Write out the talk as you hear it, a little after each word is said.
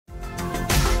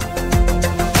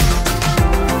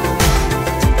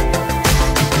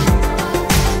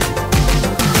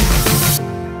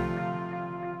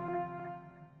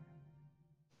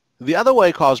The other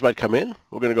way calls might come in,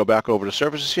 we're going to go back over to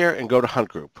services here and go to hunt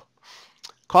group.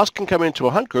 Calls can come into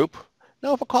a hunt group.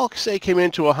 Now if a call, say, came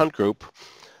into a hunt group,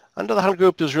 under the hunt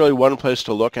group there's really one place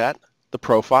to look at, the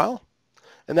profile,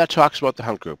 and that talks about the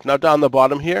hunt group. Now down the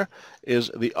bottom here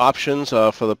is the options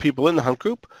for the people in the hunt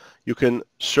group. You can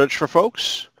search for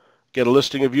folks, get a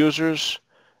listing of users,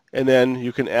 and then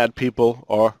you can add people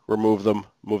or remove them,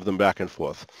 move them back and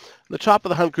forth. The top of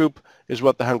the hunt group is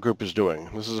what the hunt group is doing.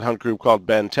 This is a hunt group called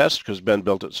Ben Test because Ben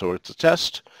built it, so it's a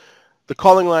test. The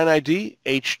calling line ID,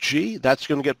 HG, that's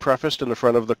going to get prefaced in the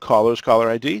front of the caller's caller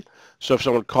ID. So if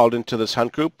someone called into this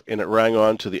hunt group and it rang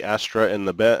on to the Astra and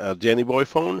the Danny Boy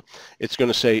phone, it's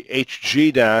going to say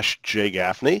HG-J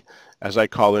Gaffney as I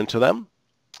call into them.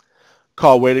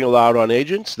 Call waiting aloud on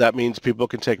agents, that means people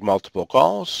can take multiple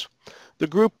calls. The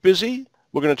group busy,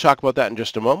 we're going to talk about that in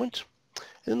just a moment.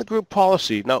 And then the group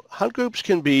policy. Now, hunt groups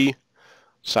can be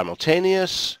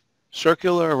simultaneous,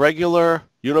 circular, regular,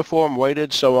 uniform,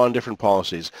 weighted, so on, different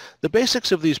policies. The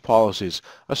basics of these policies,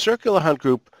 a circular hunt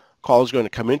group call is going to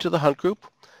come into the hunt group.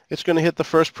 It's going to hit the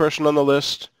first person on the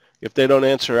list. If they don't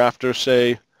answer after,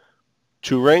 say,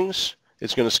 2 rings,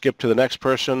 it's going to skip to the next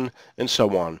person, and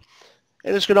so on.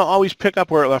 And it's going to always pick up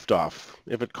where it left off.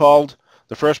 If it called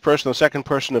the first person, the second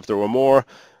person, if there were more,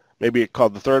 maybe it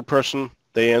called the third person,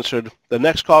 they answered. The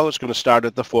next call is going to start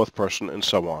at the 4th person, and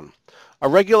so on. A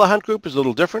regular hunt group is a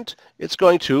little different. It's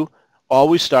going to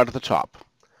always start at the top.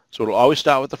 So it'll always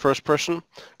start with the first person,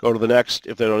 go to the next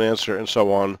if they don't answer, and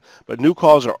so on. But new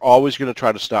calls are always going to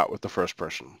try to start with the first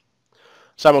person.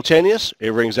 Simultaneous,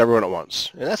 it rings everyone at once.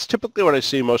 And that's typically what I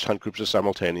see most hunt groups is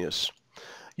simultaneous.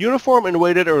 Uniform and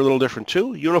weighted are a little different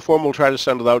too. Uniform will try to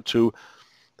send it out to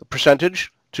the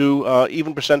percentage, to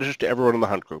even percentages to everyone in the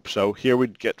hunt group. So here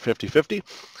we'd get 50-50.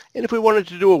 And if we wanted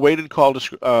to do a weighted call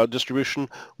distribution,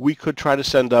 we could try to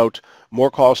send out more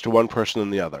calls to one person than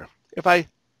the other. If I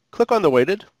click on the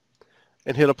weighted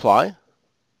and hit apply,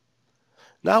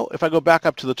 now if I go back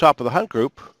up to the top of the hunt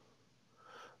group,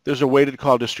 there's a weighted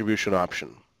call distribution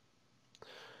option.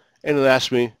 And it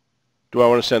asks me, do I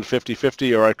want to send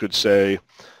 50-50, or I could say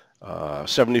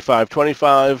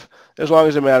 75-25. As long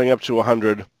as I'm adding up to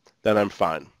 100, then I'm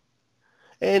fine.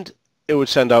 And it would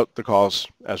send out the calls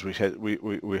as we have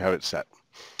it set.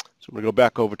 So I'm going to go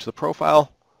back over to the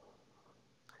profile.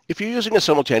 If you're using a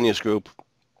simultaneous group,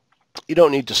 you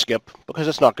don't need to skip because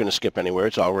it's not going to skip anywhere.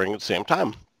 It's all ringing at the same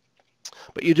time.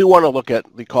 But you do want to look at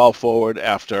the call forward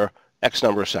after X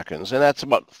number of seconds, and that's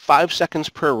about 5 seconds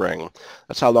per ring.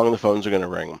 That's how long the phones are going to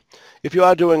ring. If you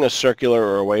are doing a circular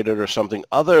or a weighted or something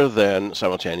other than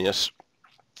simultaneous,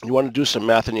 you want to do some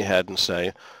math in your head and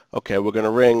say, okay, we're going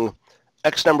to ring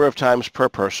X number of times per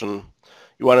person.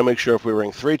 You want to make sure if we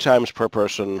ring 3 times per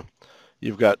person,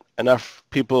 you've got enough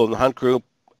people in the hunt group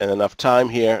and enough time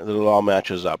here that it all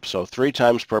matches up. So 3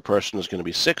 times per person is going to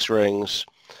be 6 rings,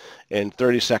 and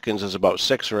 30 seconds is about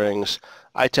 6 rings.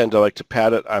 I tend to like to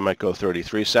pad it. I might go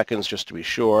 33 seconds just to be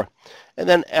sure. And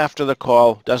then after the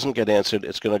call doesn't get answered,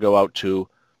 it's going to go out to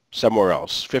somewhere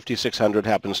else. 5600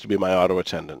 happens to be my auto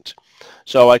attendant.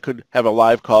 So I could have a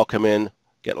live call come in,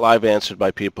 get live answered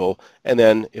by people, and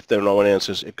then if there no one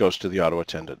answers, it goes to the auto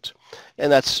attendant.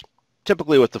 And that's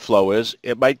typically what the flow is.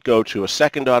 It might go to a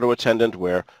second auto attendant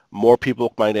where more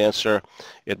people might answer.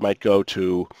 It might go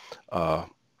to a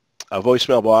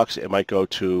voicemail box. It might go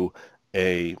to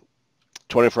a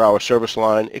 24-hour service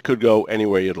line. It could go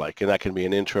anywhere you'd like, and that can be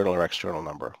an internal or external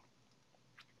number.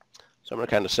 So I'm going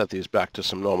to kind of set these back to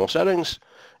some normal settings.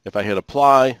 If I hit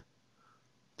apply,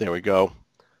 there we go.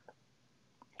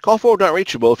 Call forward not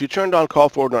reachable. If you turned on call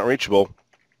forward not reachable,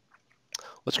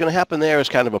 what's going to happen there is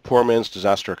kind of a poor man's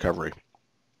disaster recovery.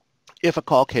 If a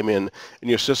call came in and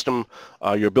your system,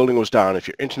 your building was down, if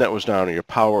your internet was down or your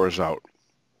power is out,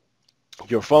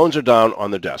 your phones are down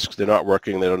on the desks. They're not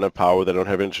working. They don't have power. They don't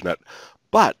have internet.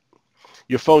 But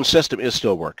your phone system is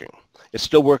still working. It's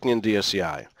still working in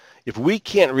DSCI. If we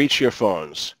can't reach your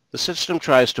phones, the system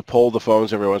tries to poll the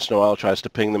phones every once in a while, tries to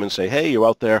ping them and say, hey, you're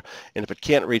out there. And if it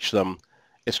can't reach them,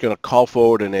 it's going to call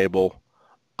forward enable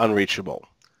unreachable.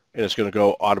 And it's going to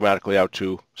go automatically out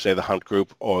to, say, the hunt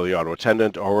group or the auto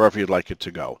attendant or wherever you'd like it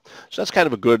to go. So that's kind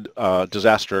of a good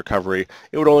disaster recovery.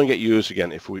 It would only get used,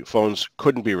 again, if phones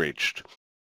couldn't be reached.